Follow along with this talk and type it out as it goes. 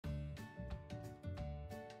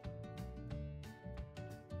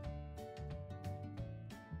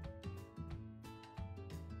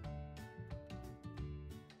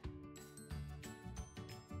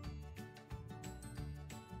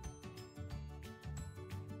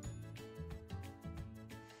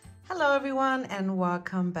Hello everyone and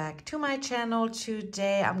welcome back to my channel.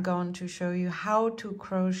 Today I'm going to show you how to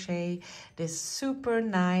crochet this super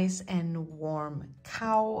nice and warm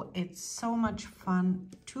cowl. It's so much fun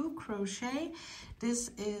to crochet.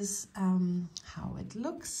 This is how it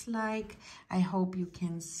looks like. I hope you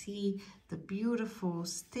can see the beautiful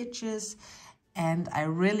stitches. And I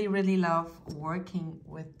really love working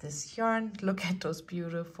with this yarn. Look at those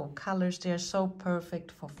beautiful colors. They're so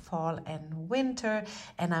perfect for fall and winter.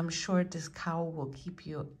 And I'm sure this cowl will keep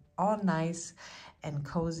you all nice and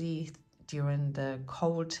cozy during the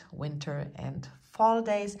cold winter and fall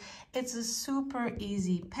days. It's a super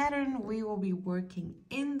easy pattern. We will be working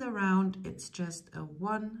in the round. It's just a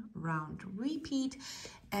 1 round repeat.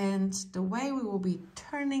 And the way we will be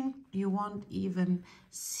turning, you won't even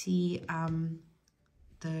see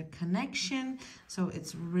the connection. So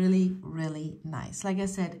it's really nice. Like I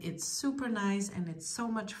said, it's super nice and it's so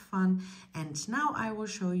much fun. And now I will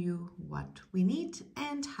show you what we need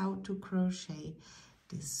and how to crochet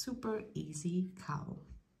this super easy cowl.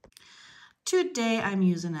 Today I'm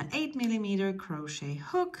using an 8mm crochet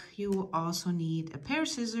hook. You will also need a pair of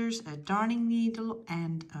scissors, a darning needle,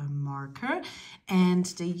 and a marker. And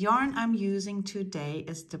the yarn I'm using today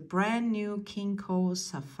is the brand new Cowl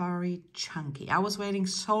Safari Chunky. I was waiting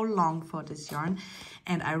so long for this yarn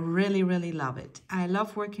and I really love it. I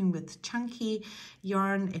love working with chunky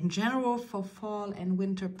yarn in general for fall and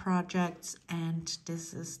winter projects, and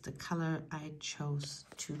this is the color I chose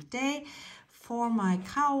today. For my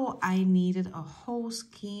cowl, I needed a whole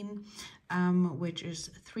skein, which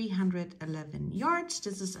is 311 yards.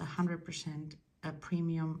 This is 100% a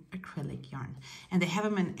premium acrylic yarn. And they have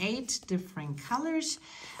them in 8 different colors.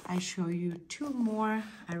 I show you 2 more.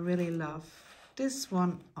 I really love this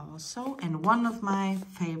one also. And one of my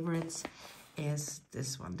favorites is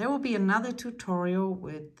this one. There will be another tutorial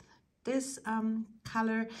with this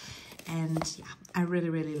color, and yeah, I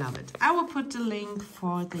really love it. I will put the link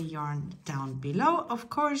for the yarn down below. Of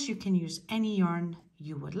course, you can use any yarn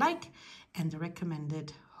you would like and the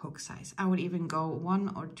recommended hook size. I would even go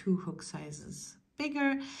 1 or 2 hook sizes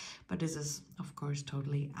bigger, but this is of course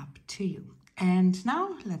totally up to you. And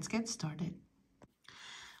now let's get started.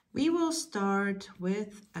 We will start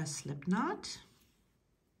with a slip knot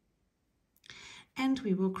and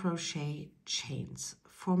we will crochet chains.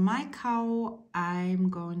 For my cowl,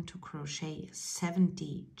 I'm going to crochet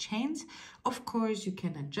 70 chains. Of course, you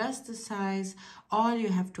can adjust the size. All you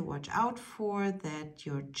have to watch out for that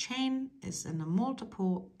your chain is in a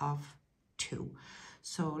multiple of 2.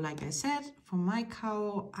 So like I said, for my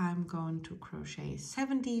cowl, I'm going to crochet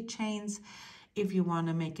 70 chains. If you want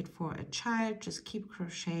to make it for a child, just keep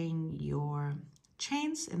crocheting your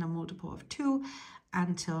chains in a multiple of 2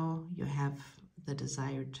 until you have the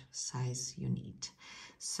desired size you need.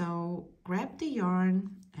 So grab the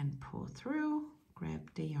yarn and pull through, grab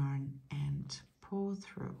the yarn and pull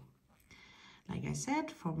through. Like I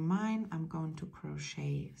said, for mine, I'm going to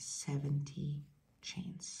crochet 70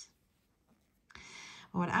 chains.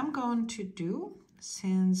 What I'm going to do,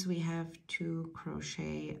 since we have to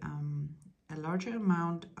crochet a larger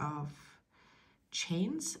amount of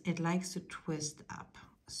chains, it likes to twist up.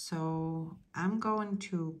 So I'm going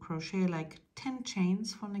to crochet like 10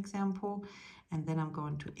 chains for an example, and then I'm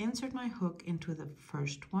going to insert my hook into the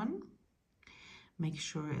first one. Make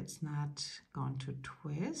sure it's not going to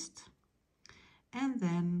twist, and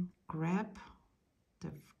then grab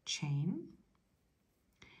the chain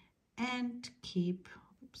and keep,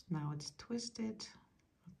 oops, now it's twisted.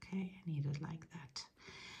 Okay, I need it like that.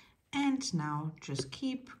 And now just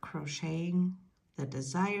keep crocheting the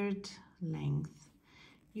desired length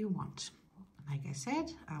you want. Like I said,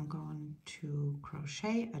 I'm going to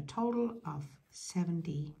crochet a total of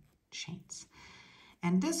 70 chains.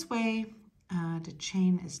 And this way, the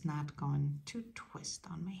chain is not going to twist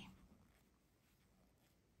on me.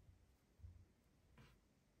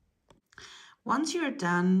 Once you're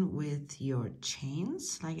done with your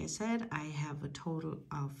chains, like I said, I have a total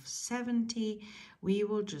of 70. We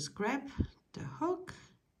will just grab the hook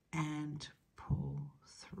and pull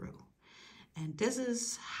through. And this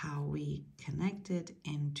is how we connect it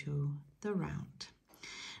into the round.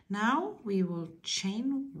 Now we will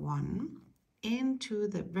chain 1 into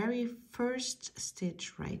the very first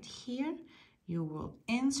stitch right here. You will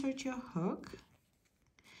insert your hook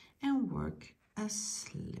and work a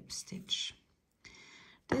slip stitch.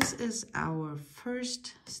 This is our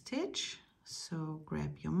first stitch, so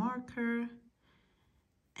grab your marker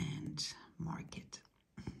and mark it.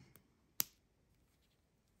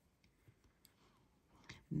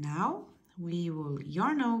 Now we will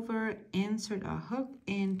yarn over, insert our hook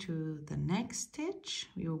into the next stitch.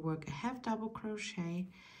 We will work a half double crochet,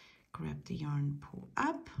 grab the yarn, pull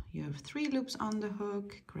up. You have 3 loops on the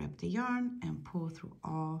hook, grab the yarn and pull through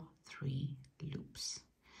all 3 loops.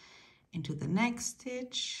 Into the next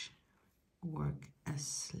stitch, work a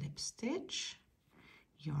slip stitch,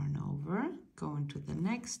 yarn over, go into the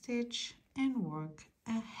next stitch and work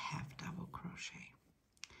a half double crochet.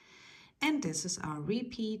 And this is our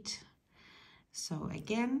repeat. So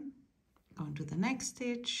again, go into the next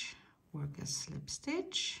stitch, work a slip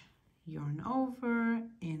stitch, yarn over,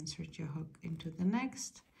 insert your hook into the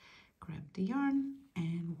next, grab the yarn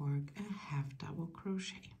and work a half double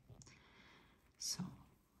crochet. So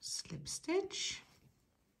slip stitch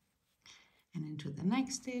and into the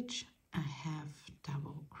next stitch a half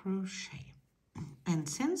double crochet. And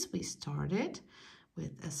since we started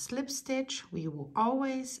with a slip stitch, we will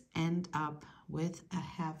always end up with a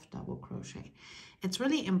half double crochet. It's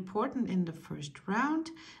really important in the first round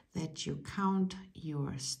that you count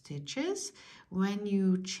your stitches. When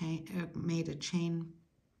you made a chain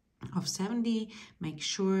of 70, make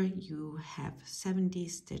sure you have 70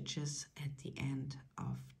 stitches at the end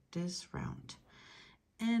of this round.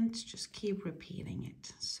 And just keep repeating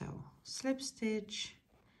it. So slip stitch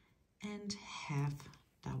and half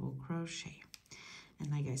double crochet.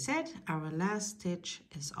 And like I said, our last stitch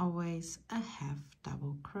is always a half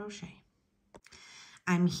double crochet.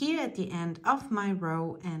 I'm here at the end of my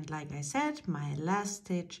row, and like I said, my last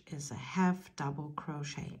stitch is a half double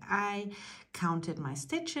crochet. I counted my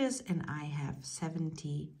stitches and I have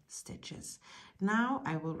 70 stitches. Now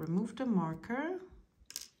I will remove the marker.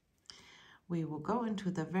 We will go into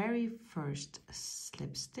the very first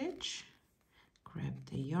slip stitch, grab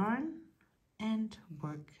the yarn and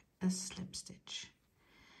work a slip stitch.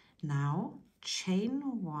 Now chain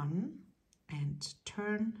 1 and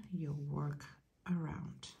turn your work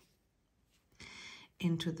around.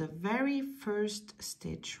 Into the very first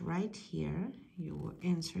stitch right here, you will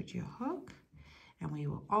insert your hook, and we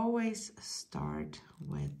will always start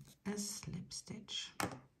with a slip stitch.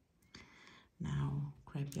 Now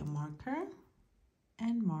grab your marker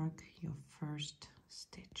and mark your first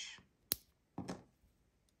stitch.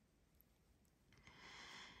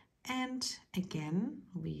 And again,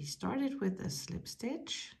 we started with a slip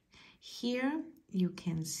stitch. Here you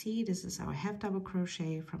can see this is our half double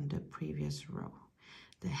crochet from the previous row.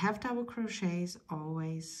 The half double crochets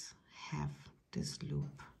always have this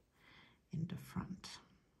loop in the front.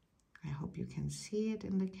 I hope you can see it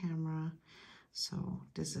in the camera. So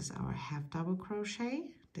this is our half double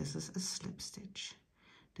crochet. This is a slip stitch.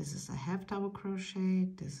 This is a half double crochet.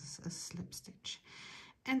 This is a slip stitch.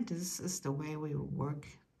 And this is the way we will work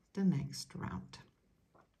the next round.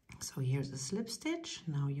 So here's a slip stitch.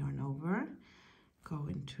 Now yarn over, go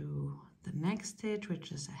into the next stitch,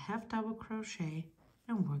 which is a half double crochet,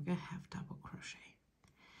 and work a half double crochet.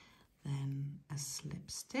 Then a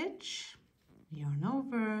slip stitch, yarn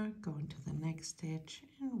over, go into the next stitch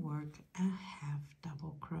and work a half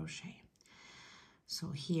double crochet.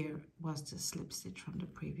 So here was the slip stitch from the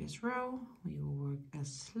previous row. We will work a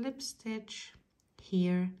slip stitch.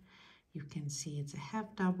 Here you can see it's a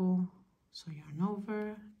half double, so yarn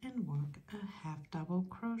over and work a half double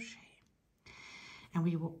crochet. And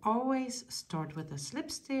we will always start with a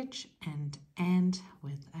slip stitch and end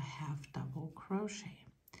with a half double crochet.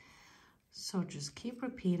 So just keep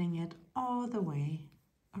repeating it all the way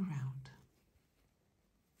around.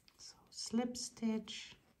 So slip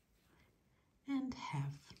stitch and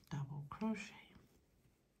half double crochet.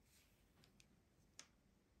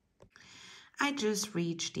 I just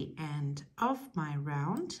reached the end of my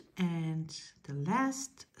round, and the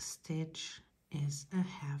last stitch is a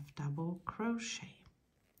half double crochet.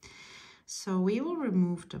 So we will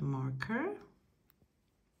remove the marker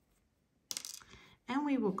and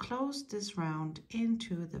we will close this round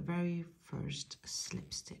into the very first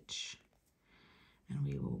slip stitch. And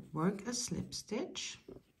we will work a slip stitch,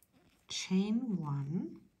 chain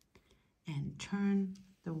 1 and turn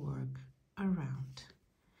the work around.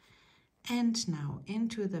 And now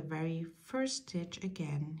into the very first stitch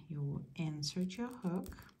again, you will insert your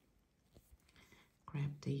hook,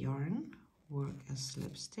 grab the yarn, work a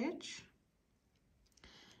slip stitch,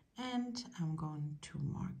 and I'm going to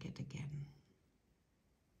mark it again.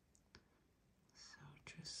 So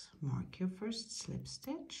just mark your first slip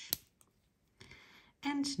stitch.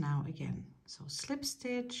 And now again, so slip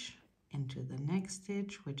stitch into the next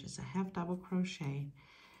stitch, which is a half double crochet.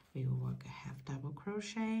 We will work a half double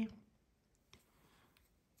crochet,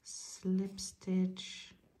 slip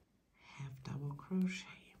stitch, half double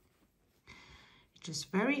crochet. It's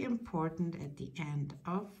just very important at the end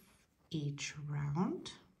of each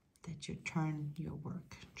round that you turn your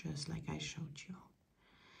work, just like I showed you.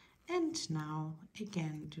 And now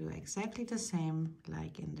again, do exactly the same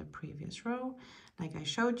like in the previous row. Like I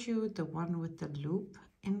showed you, the one with the loop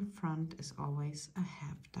in front is always a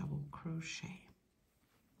half double crochet.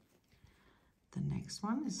 The next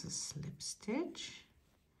one is a slip stitch,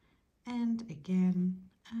 and again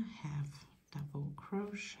a half double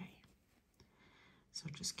crochet. So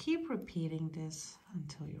just keep repeating this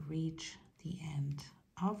until you reach the end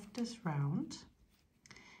of this round,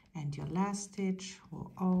 and your last stitch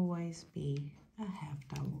will always be a half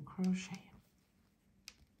double crochet.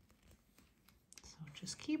 So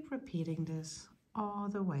just keep repeating this all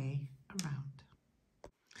the way around.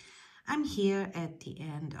 I'm here at the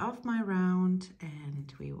end of my round,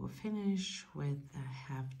 and we will finish with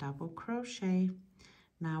a half double crochet.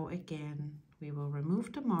 Now again, we will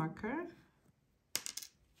remove the marker,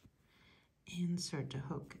 insert the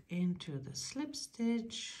hook into the slip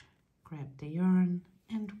stitch, grab the yarn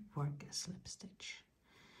and work a slip stitch.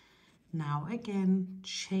 Now again,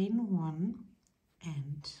 chain 1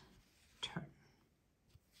 and turn.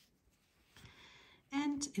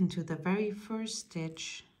 And into the very first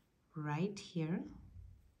stitch right here,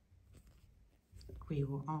 we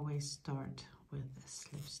will always start with a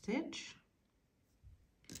slip stitch.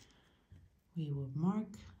 We will mark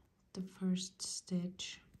the first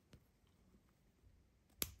stitch.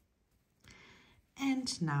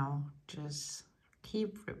 And now just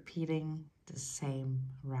keep repeating the same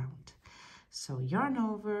round. So yarn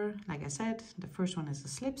over, like I said, the first one is a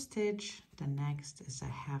slip stitch, the next is a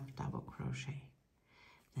half double crochet.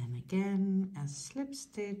 Then again, a slip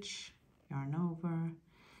stitch, yarn over,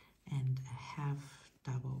 and a half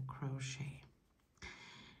double crochet.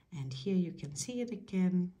 And here you can see it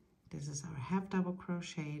again. This is our half double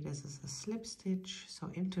crochet, this is a slip stitch. So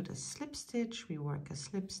into the slip stitch, we work a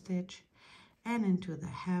slip stitch, and into the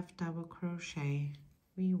half double crochet,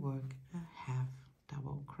 we work a half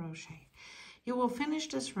double crochet. You will finish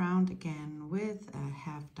this round again with a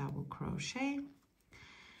half double crochet,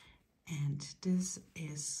 and this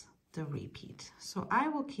is the repeat. So I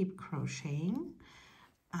will keep crocheting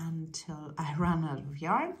until I run out of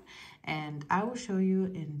yarn, and I will show you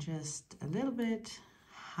in just a little bit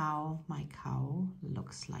how my cowl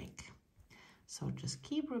looks like. So just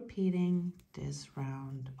keep repeating this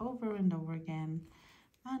round over and over again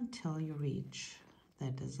until you reach the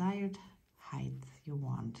desired height you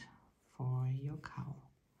want for your cowl.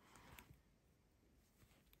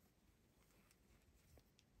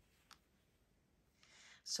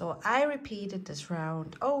 So I repeated this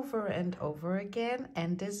round over and over again,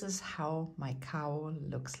 and this is how my cowl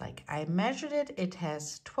looks like. I measured it. It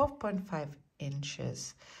has 12.5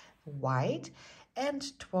 inches wide and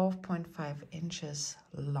 12.5 inches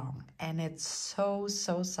long, and it's so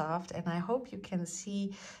soft, and I hope you can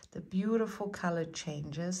see the beautiful color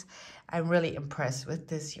changes. I'm really impressed with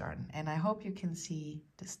this yarn, and I hope you can see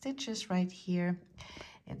the stitches right here.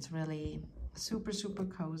 It's really super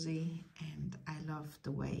cozy, and I love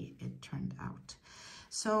the way it turned out.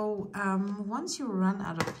 So once you run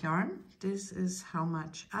out of yarn, this is how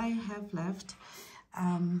much I have left.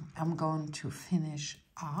 I'm going to finish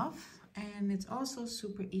off, and it's also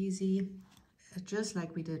super easy, just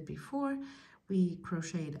like we did before. We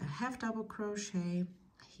crocheted a half double crochet.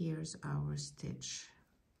 Here's our stitch,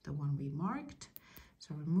 the one we marked.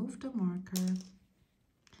 So remove the marker,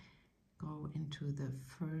 go into the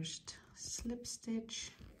first slip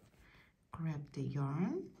stitch, grab the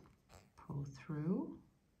yarn, pull through,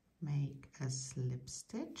 make a slip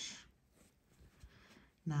stitch.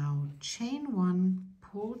 Now chain 1,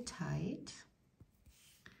 pull tight,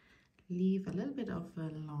 leave a little bit of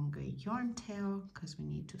a longer yarn tail because we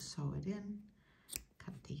need to sew it in.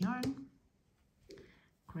 Cut the yarn,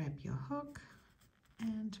 grab your hook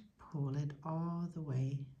and pull it all the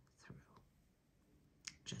way through,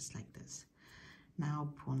 just like this. Now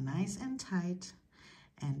pull nice and tight,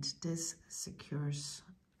 and this secures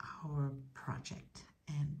our project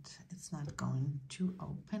and it's not going to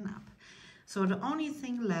open up. So the only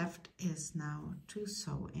thing left is now to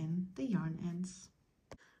sew in the yarn ends.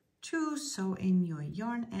 To sew in your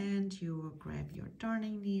yarn end, you will grab your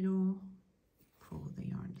darning needle, pull the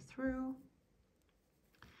yarn through,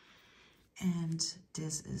 and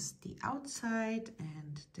this is the outside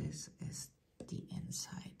and this is the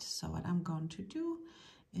inside. So what I'm going to do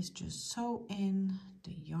is just sew in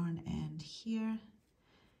the yarn end here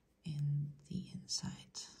in the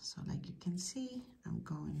inside. So like you can see, I'm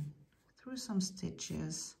going through some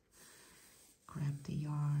stitches, grab the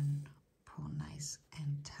yarn, pull nice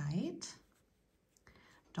and tight.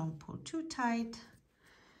 Don't pull too tight.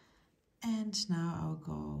 And now I'll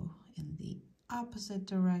go in the opposite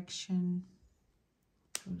direction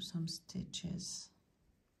through some stitches.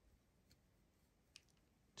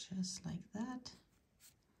 just like that.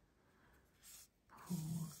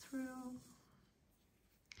 Pull through,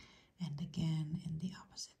 and again in the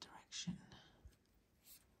opposite direction.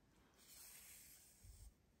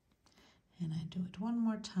 And I do it one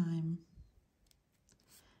more time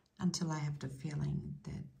until I have the feeling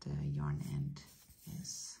that the yarn end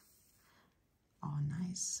is all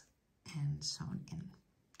nice and sewn in,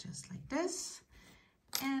 just like this.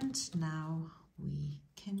 And now we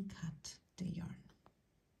can cut the yarn.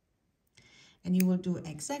 And you will do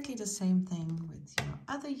exactly the same thing with your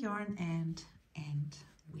other yarn end, and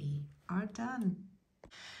we are done.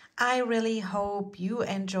 I really hope you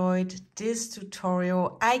enjoyed this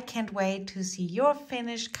tutorial. I can't wait to see your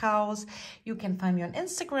finished cowls. You can find me on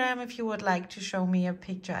Instagram if you would like to show me a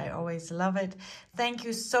picture. I always love it. Thank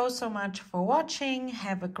you so much for watching.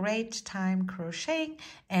 Have a great time crocheting,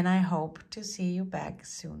 and I hope to see you back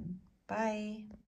soon. Bye.